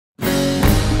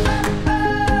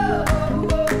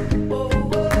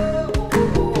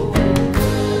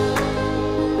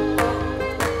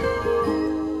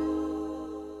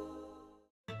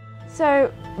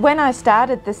When I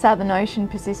started the Southern Ocean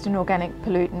Persistent Organic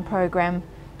Pollutant Program,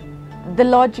 the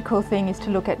logical thing is to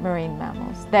look at marine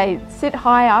mammals. They sit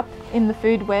high up in the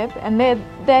food web, and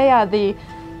they are the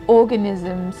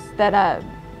organisms that are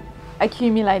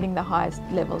accumulating the highest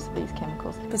levels of these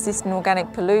chemicals. Persistent organic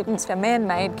pollutants are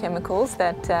man-made chemicals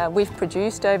that we've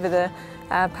produced over the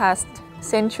past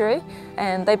century,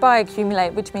 and they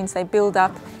bioaccumulate, which means they build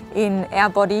up in our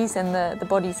bodies and the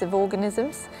bodies of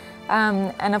organisms.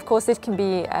 And of course this can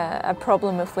be a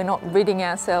problem if we're not ridding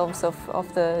ourselves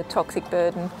of the toxic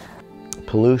burden.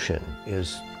 Pollution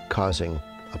is causing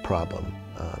a problem.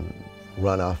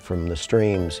 Runoff from the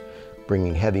streams,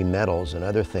 bringing heavy metals and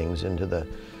other things into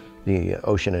the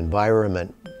ocean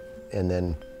environment, and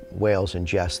then whales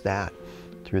ingest that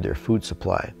through their food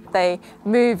supply. They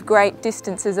move great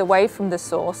distances away from the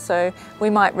source, so we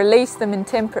might release them in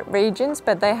temperate regions,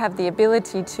 but they have the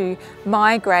ability to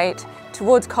migrate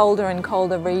towards colder and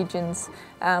colder regions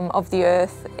of the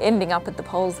Earth, ending up at the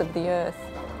poles of the Earth.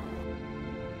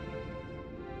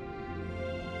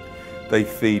 They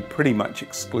feed pretty much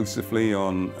exclusively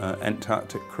on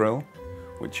Antarctic krill,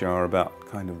 which are about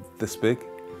kind of this big.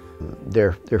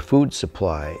 Their food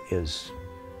supply is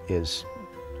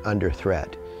under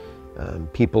threat.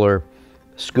 People are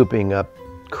scooping up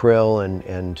krill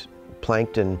and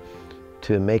plankton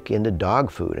to make into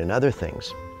dog food and other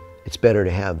things. It's better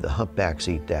to have the humpbacks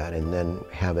eat that and then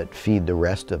have it feed the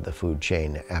rest of the food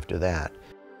chain after that.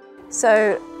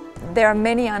 So there are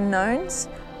many unknowns,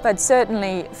 but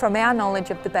certainly from our knowledge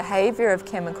of the behaviour of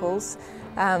chemicals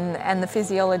and the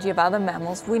physiology of other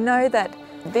mammals, we know that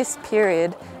this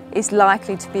period is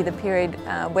likely to be the period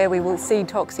where we will see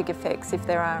toxic effects if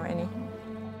there are any.